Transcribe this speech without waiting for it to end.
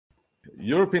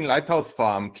European Lighthouse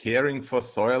Farm, caring for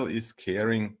soil is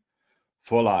caring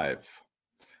for life.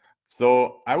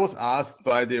 So I was asked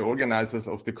by the organizers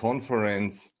of the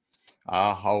conference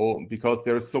because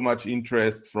there is so much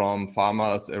interest from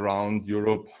farmers around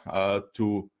Europe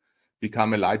to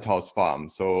become a lighthouse farm.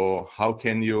 So how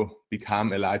can you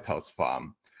become a lighthouse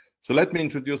farm? So let me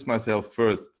introduce myself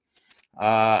first.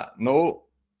 No,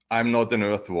 I'm not an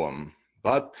earthworm,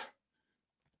 but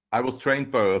I was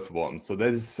trained by earthworms. So that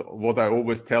is what I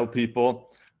always tell people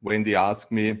when they ask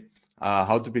me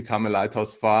how to become a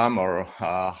lighthouse farm or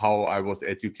how I was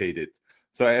educated.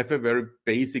 So I have a very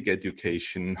basic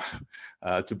education,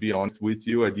 to be honest with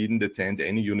you. I didn't attend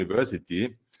any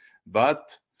university,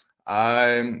 but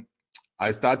I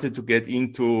started to get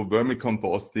into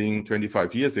vermicomposting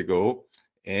 25 years ago.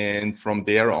 And from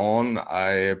there on,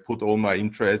 I put all my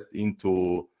interest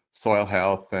into soil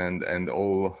health and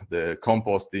all the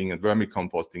composting and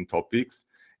vermicomposting topics.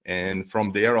 And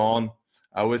from there on,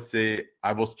 I would say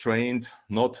I was trained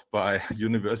not by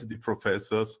university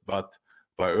professors, but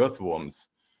by earthworms.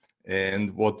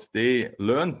 And what they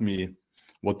learned me,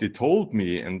 what they told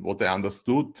me, and what I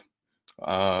understood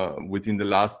within the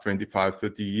last 25,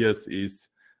 30 years is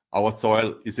our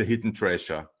soil is a hidden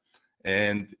treasure.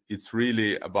 And it's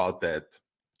really about that.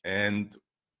 And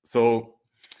so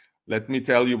let me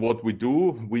tell you what we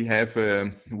do. We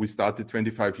started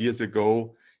 25 years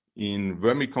ago in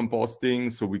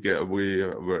vermicomposting. So we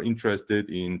were interested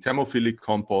in thermophilic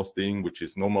composting, which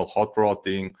is normal hot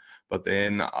rotting, but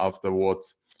then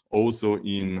afterwards also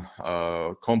in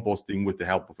composting with the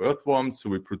help of earthworms.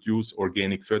 So we produce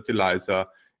organic fertilizer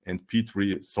and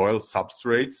peat-free soil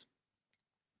substrates.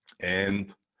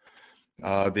 And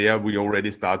there we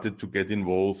already started to get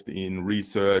involved in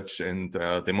research and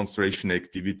demonstration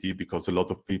activity because a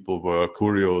lot of people were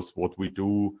curious what we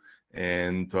do.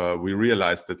 And we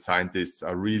realized that scientists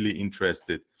are really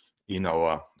interested in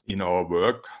our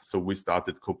work. So we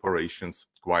started cooperations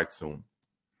quite soon.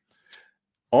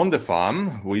 On the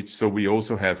farm, so we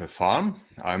also have a farm.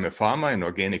 I'm a farmer, an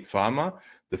organic farmer.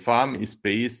 The farm is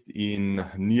based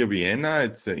near Vienna.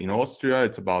 It's in Austria.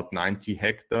 It's about 90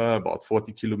 hectares, about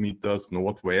 40 kilometers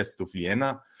northwest of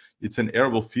Vienna. It's an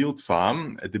arable field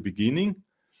farm at the beginning,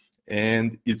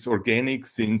 and it's organic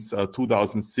since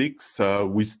 2006.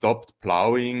 We stopped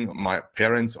plowing. My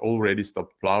parents already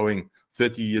stopped plowing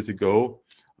 30 years ago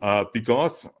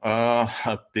because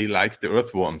they like the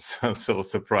earthworms. So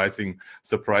surprising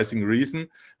reason.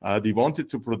 They wanted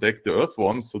to protect the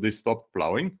earthworms, so they stopped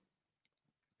plowing.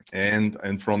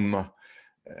 And from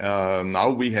now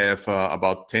we have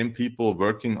about 10 people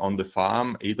working on the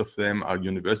farm. 8 of them are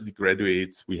university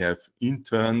graduates. We have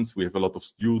interns. We have a lot of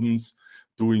students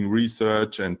doing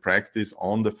research and practice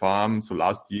on the farm. So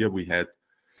last year we had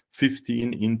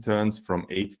 15 interns from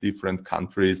 8 different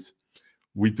countries.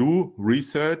 We do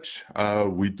research.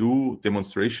 We do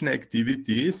demonstration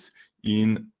activities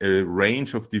in a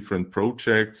range of different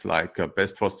projects like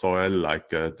Best for Soil, like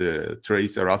the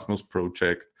Trace Erasmus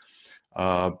project,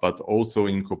 but also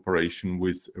in cooperation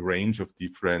with a range of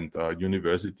different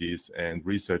universities and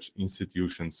research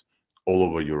institutions all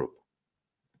over Europe.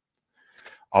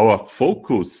 Our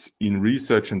focus in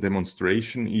research and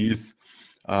demonstration is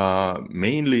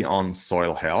mainly on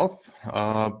soil health,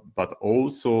 but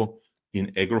also in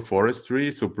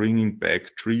agroforestry, so bringing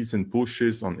back trees and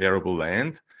bushes on arable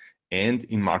land, and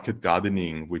in market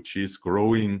gardening, which is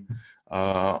growing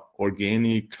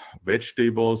organic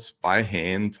vegetables by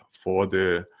hand for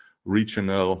the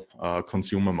regional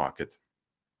consumer market.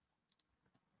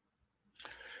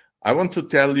 I want to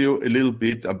tell you a little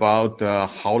bit about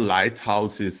how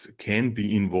lighthouses can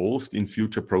be involved in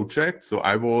future projects. So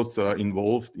I was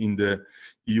involved in the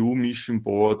EU Mission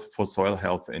Board for Soil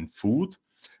Health and Food,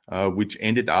 which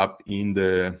ended up in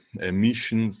the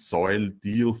Mission Soil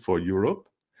Deal for Europe.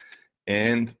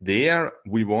 And there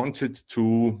we wanted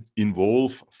to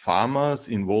involve farmers,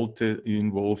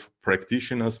 involve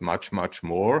practitioners much, much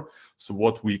more. So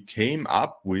what we came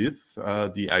up with,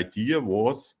 the idea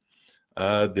was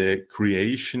the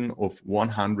creation of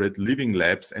 100 living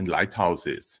labs and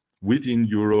lighthouses within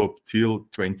Europe till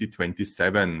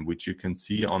 2027, which you can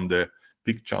see on the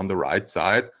picture on the right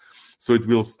side. So it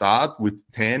will start with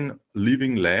 10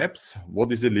 living labs.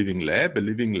 What is a living lab? A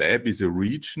living lab is a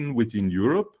region within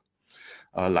Europe,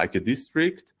 like a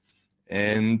district.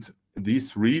 And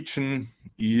this region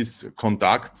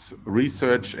conducts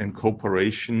research and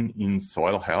cooperation in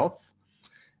soil health.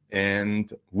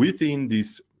 And within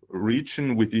this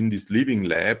region, within these living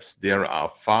labs, there are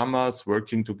farmers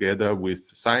working together with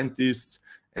scientists,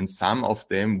 and some of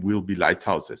them will be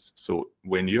lighthouses. So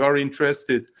when you are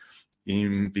interested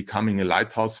in becoming a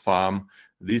lighthouse farm,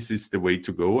 this is the way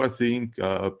to go, I think.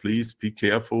 Please be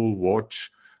careful,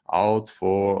 watch out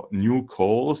for new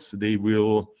calls. They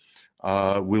will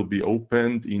be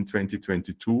opened in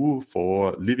 2022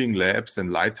 for living labs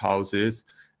and lighthouses,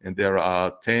 and there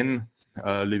are 10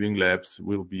 living labs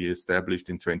will be established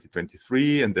in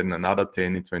 2023, and then another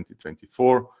 10 in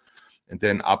 2024, and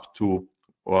then up to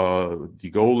the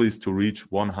goal is to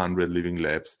reach 100 living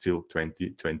labs till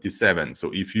 2027. So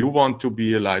if you want to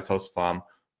be a lighthouse farm,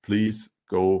 please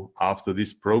go after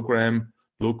this program.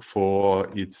 Look for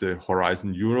it's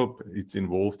Horizon Europe. It's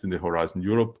involved in the Horizon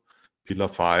Europe Pillar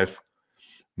 5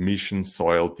 Mission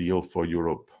Soil Deal for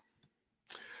Europe.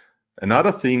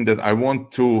 Another thing that I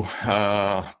want to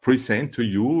present to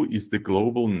you is the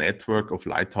global network of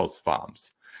lighthouse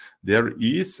farms. There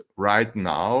is right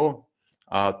now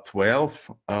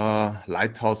 12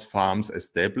 lighthouse farms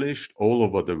established all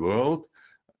over the world.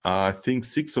 I think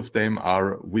 6 of them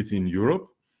are within Europe.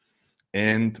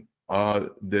 And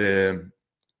the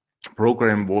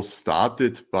program was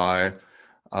started by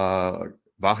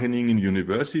Wageningen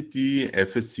University,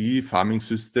 FSC, farming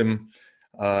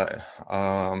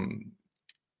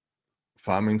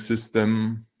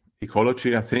system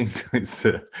ecology, I think is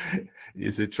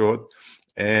it short.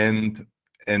 And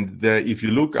if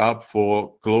you look up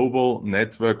for global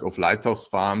network of lighthouse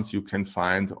farms, you can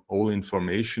find all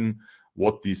information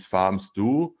what these farms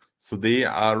do. So they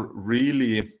are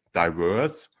really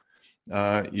diverse.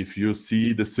 If you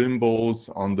see the symbols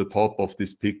on the top of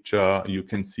this picture, you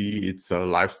can see it's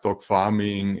livestock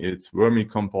farming, it's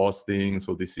vermicomposting,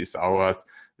 so this is ours,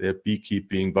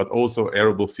 beekeeping, but also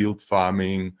arable field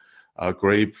farming,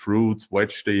 grapefruits,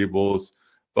 vegetables,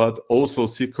 but also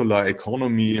circular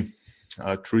economy,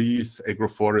 trees,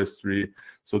 agroforestry.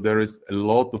 So there is a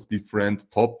lot of different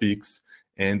topics,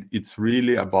 and it's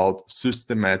really about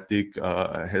systematic,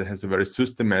 it has a very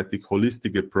systematic,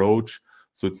 holistic approach.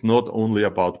 So it's not only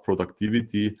about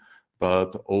productivity,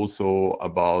 but also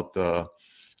about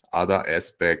other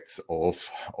aspects of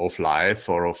life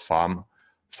or of farm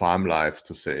life,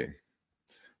 to say.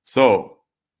 So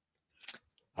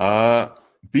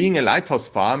being a lighthouse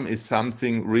farm is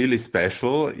something really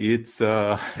special. It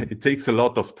takes a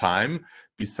lot of time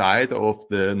beside of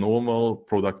the normal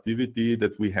productivity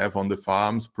that we have on the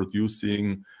farms,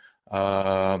 producing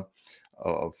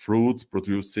fruits,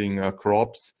 producing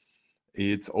crops.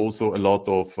 It's also a lot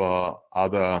of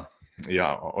other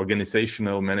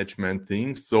organizational management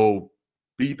things. So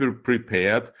be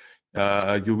prepared.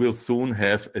 You will soon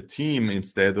have a team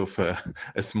instead of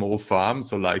a small farm.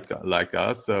 So like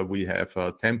us, we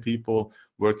have 10 people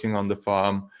working on the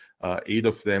farm. 8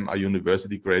 of them are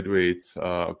university graduates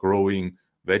growing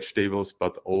vegetables,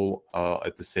 but all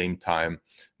at the same time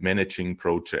managing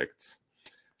projects.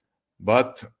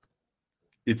 But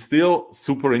it's still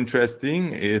super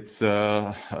interesting. It's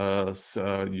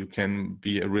you can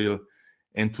be a real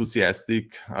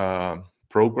enthusiastic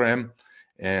program.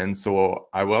 And so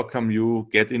I welcome you,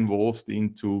 get involved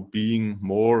into being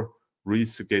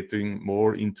getting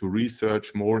more into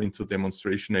research, more into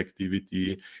demonstration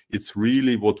activity. It's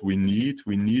really what we need.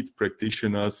 We need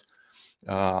practitioners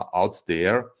out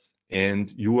there.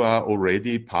 And you are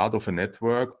already part of a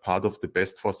network, part of the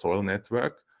Best for Soil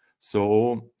network.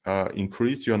 So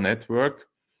increase your network,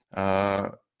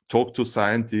 talk to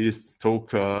scientists, talk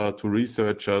to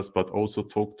researchers, but also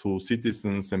talk to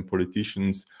citizens and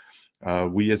politicians.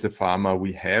 We as a farmer,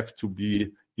 we have to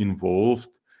be involved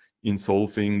in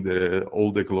solving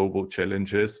all the global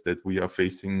challenges that we are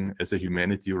facing as a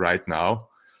humanity right now.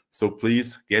 So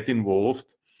please get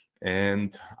involved,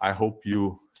 and I hope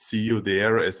see you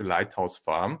there as a lighthouse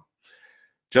farm.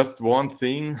 Just one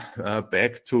thing,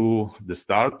 back to the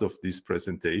start of this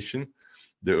presentation,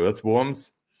 the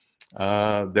earthworms.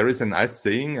 There is a nice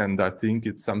saying, and I think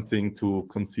it's something to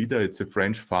consider. It's a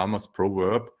French farmer's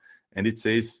proverb, and it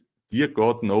says, "Dear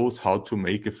God knows how to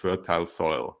make a fertile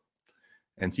soil."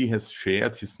 And he has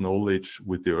shared his knowledge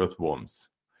with the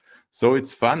earthworms. So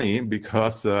it's funny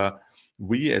because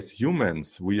we as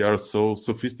humans, we are so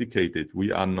sophisticated.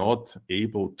 We are not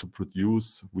able to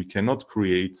produce, we cannot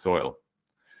create soil.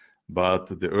 But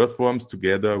the earthworms,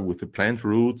 together with the plant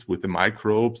roots, with the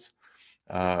microbes,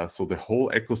 so the whole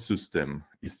ecosystem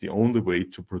is the only way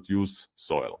to produce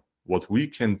soil. What we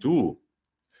can do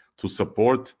to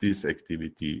support this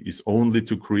activity is only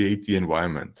to create the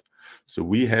environment. So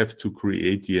we have to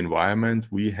create the environment,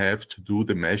 we have to do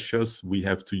the measures, we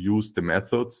have to use the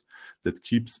methods that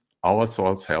keeps our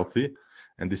soils healthy.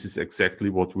 And this is exactly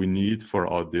what we need for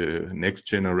the next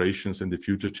generations and the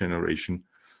future generation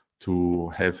to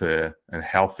have a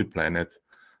healthy planet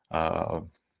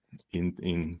in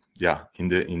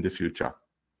the future.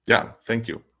 Yeah, thank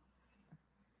you.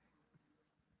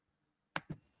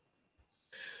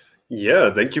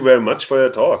 Yeah, thank you very much for your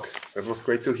talk. That was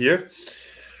great to hear.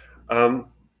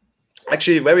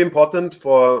 Actually, very important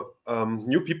for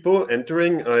new people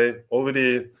entering. I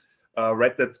already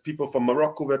read that people from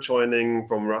Morocco were joining,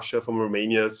 from Russia, from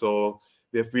Romania. So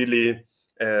we have really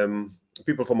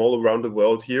people from all around the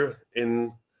world here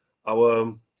in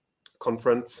our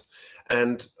conference.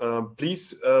 And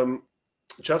please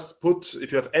just put,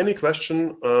 if you have any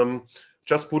question,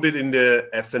 just put it in the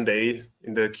F&A,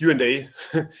 in the Q&A,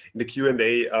 in the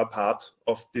Q&A part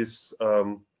of this.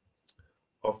 On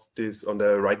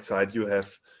the right side, you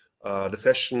have the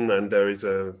session, and there is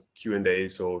a Q&A.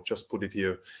 So just put it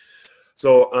here.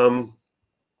 So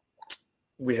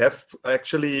we have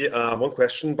actually one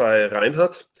question by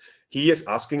Reinhard. He is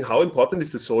asking, how important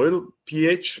is the soil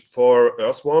pH for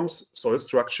earthworms, soil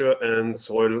structure, and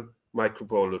soil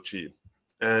microbiology?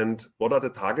 And what are the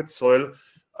target soil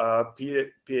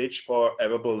pH for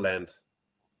arable land?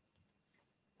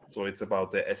 So it's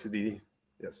about the acidity.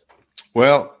 Yes.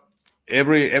 Well,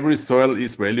 every soil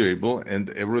is valuable and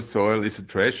every soil is a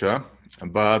treasure,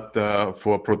 but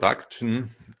for production,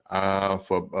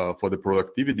 for the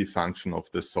productivity function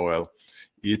of the soil,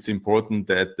 it's important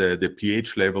that the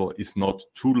pH level is not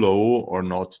too low or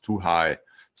not too high.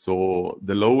 So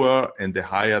the lower and the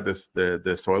higher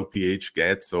the soil pH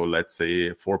gets, so let's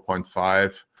say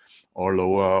 4.5 or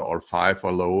lower, or 5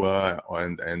 or lower,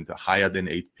 and higher than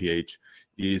 8 pH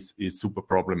is super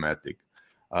problematic.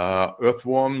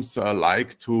 Earthworms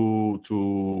like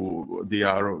there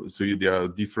are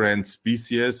different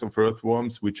species of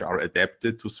earthworms which are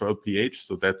adapted to soil pH,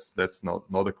 so that's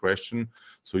not a question.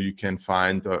 So you can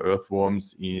find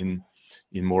earthworms in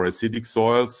more acidic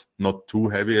soils, not too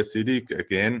heavy acidic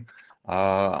again,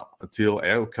 till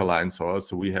alkaline soils.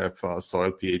 So we have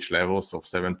soil pH levels of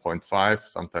 7.5,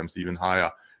 sometimes even higher,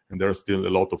 and there are still a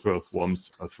lot of earthworms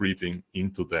thriving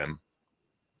into them.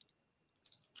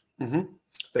 Mm-hmm.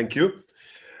 Thank you.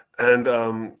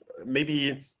 And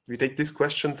maybe we take this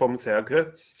question from Serge.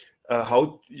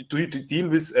 How do you deal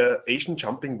with Asian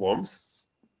jumping worms?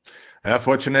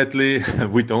 Fortunately,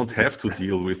 we don't have to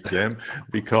deal with them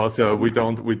because we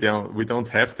don't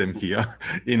have them here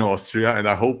in Austria, and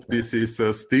I hope this is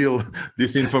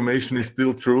this information is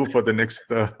still true for the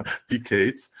next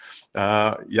decades.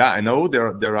 Yeah, I know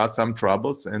there are some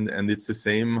troubles, and it's the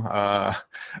same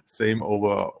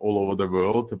all over the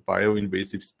world.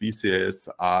 Bioinvasive species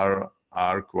are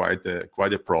quite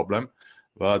a problem.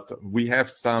 But we have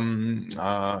some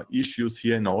issues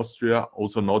here in Austria,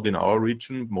 also not in our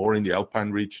region, more in the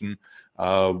Alpine region,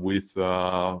 with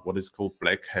what is called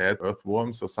black-headed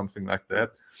earthworms or something like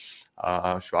that.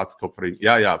 Schwarzkopfregen,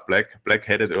 yeah,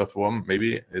 black-headed earthworm,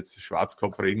 maybe it's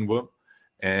Schwarzkopfregenwurm,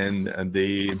 and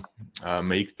they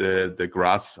make the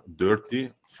grass dirty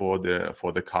for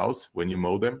the cows when you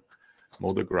mow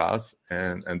the grass,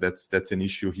 and that's an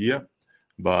issue here.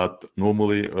 But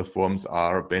normally earthworms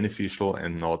are beneficial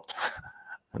and not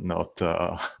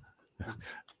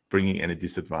bringing any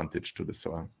disadvantage to the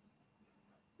soil.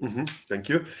 Mm-hmm. Thank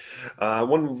you.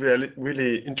 One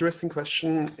really interesting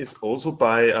question is also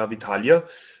by Vitalia.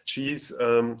 She's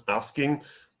asking,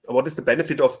 what is the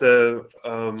benefit of the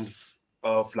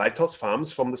of lighthouse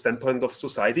farms from the standpoint of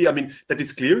society? I mean, that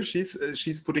is clear.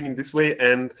 She's putting it this way.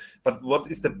 But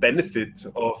what is the benefit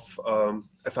of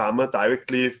a farmer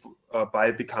directly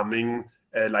by becoming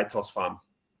a lighthouse farm?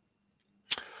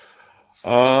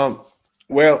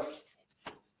 Well,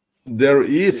 there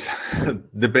is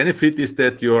the benefit is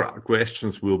that your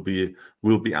questions will be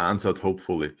answered,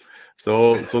 hopefully.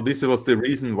 So this was the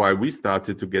reason why we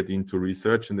started to get into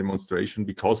research and demonstration,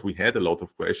 because we had a lot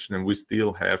of questions, and we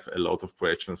still have a lot of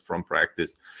questions from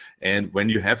practice. And when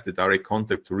you have the direct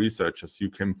contact to researchers, you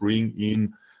can bring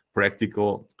in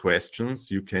practical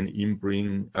questions. You can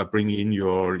bring in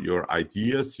your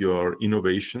ideas, your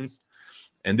innovations,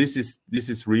 and this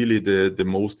is really the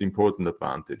most important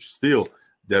advantage. Still,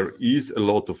 there is a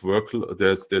lot of workload.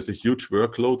 There's a huge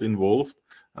workload involved.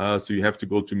 So you have to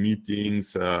go to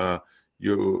meetings.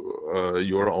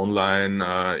 You're online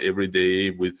every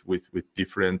day with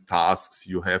different tasks.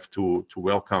 You have to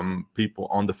welcome people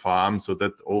on the farm, so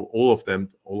that all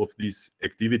of this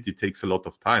activity takes a lot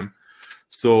of time.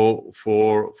 So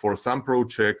for some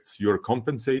projects you're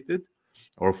compensated,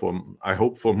 or I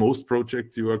hope for most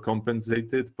projects you are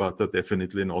compensated, but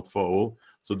definitely not for all.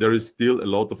 So there is still a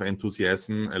lot of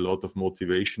enthusiasm, a lot of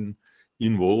motivation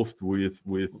involved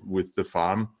with the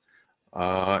farm,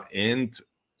 and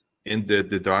in the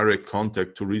direct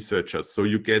contact to researchers. So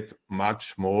you get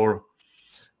much more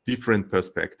different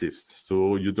perspectives.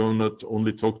 So you do not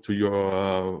only talk to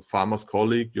your farmer's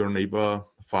colleague, your neighbor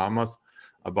farmers,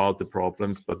 about the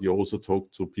problems, but you also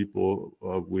talk to people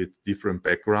with different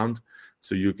background,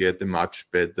 so you get a much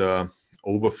better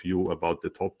overview about the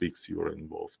topics you are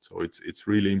involved. So it's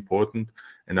really important,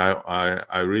 and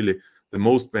I really, the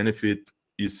most benefit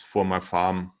is for my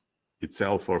farm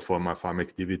itself or for my farm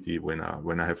activity when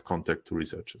I have contact to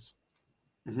researchers.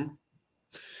 Mm-hmm.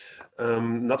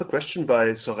 Another question by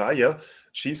Soraya.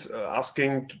 She's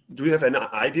asking, do you have any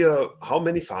idea how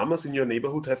many farmers in your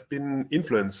neighborhood have been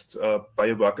influenced by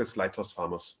your work as lighthouse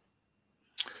farmers?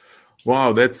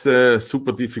 Wow, that's a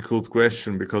super difficult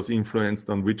question, because influenced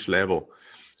on which level?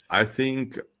 I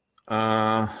think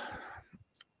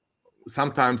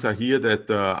sometimes I hear that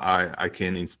I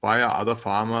can inspire other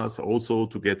farmers also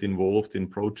to get involved in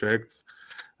projects,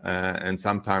 and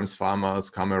sometimes farmers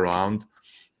come around,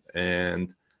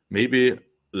 and maybe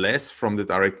less from the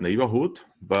direct neighborhood,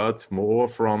 but more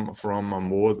from a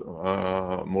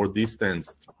more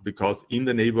distanced, because in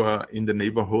the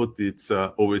neighborhood it's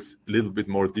always a little bit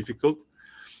more difficult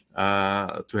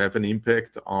to have an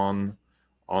impact on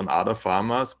other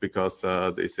farmers, because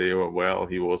they say, oh, well,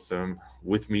 he was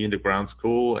with me in the ground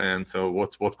school, and so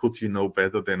what could he know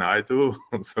better than I do?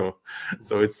 so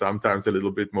it's sometimes a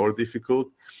little bit more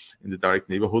difficult in the direct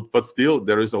neighborhood, but still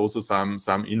there is also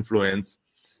some influence,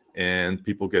 and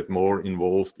people get more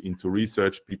involved into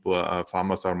research.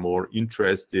 Farmers are more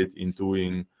interested in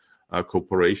doing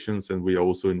cooperations, and we are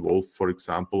also involved, for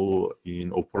example,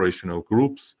 in operational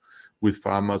groups with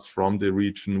farmers from the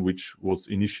region, which was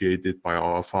initiated by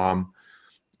our farm,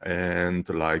 and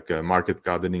like a market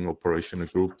gardening operational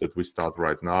group that we start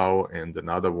right now, and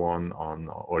another one on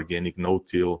organic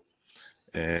no-till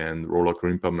and roller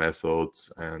crimper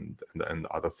methods and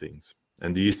other things.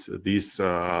 And these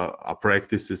are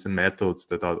practices and methods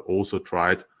that are also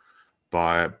tried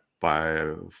by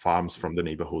farms from the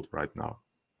neighborhood right now.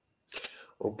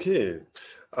 Okay.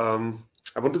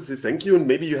 I want to say thank you, and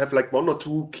maybe you have like one or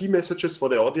two key messages for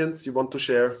the audience you want to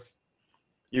share.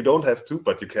 You don't have to,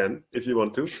 but you can if you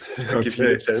want to. Okay. Give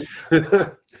you a chance.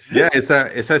 Yeah,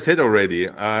 as I said already,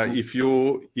 if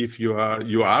you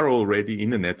are already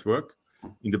in a network,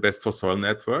 in the Best for Soil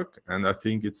network, and I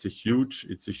think it's a huge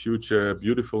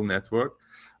beautiful network,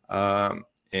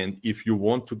 and if you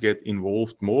want to get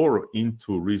involved more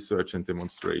into research and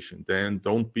demonstration, then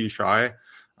don't be shy.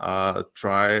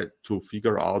 Try to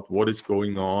figure out what is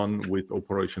going on with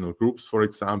operational groups, for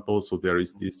example. So there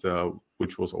is this,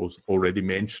 which was also already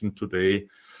mentioned today,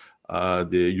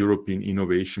 the European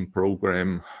Innovation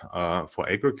Program for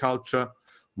Agriculture,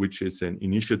 which is an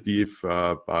initiative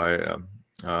by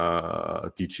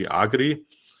DG Agri.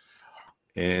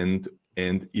 And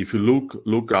if you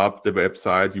look up the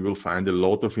website, you will find a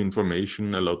lot of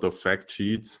information, a lot of fact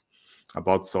sheets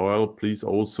about soil. Please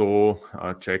also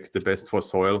check the Best for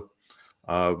Soil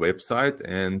website,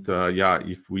 and yeah,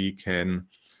 if we can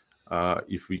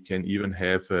even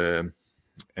have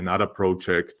another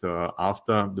project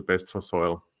after the Best for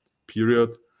Soil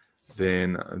period,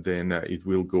 then it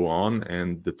will go on.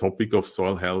 And the topic of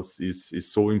soil health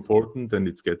is so important, and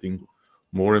it's getting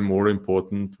more and more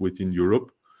important within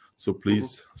Europe. So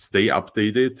please stay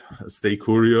updated, stay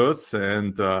curious,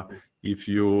 and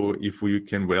if we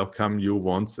can welcome you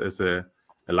once as a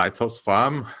lighthouse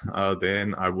farm,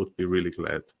 then I would be really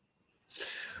glad.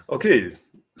 Okay,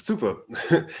 super.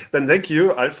 Then thank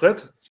you, Alfred,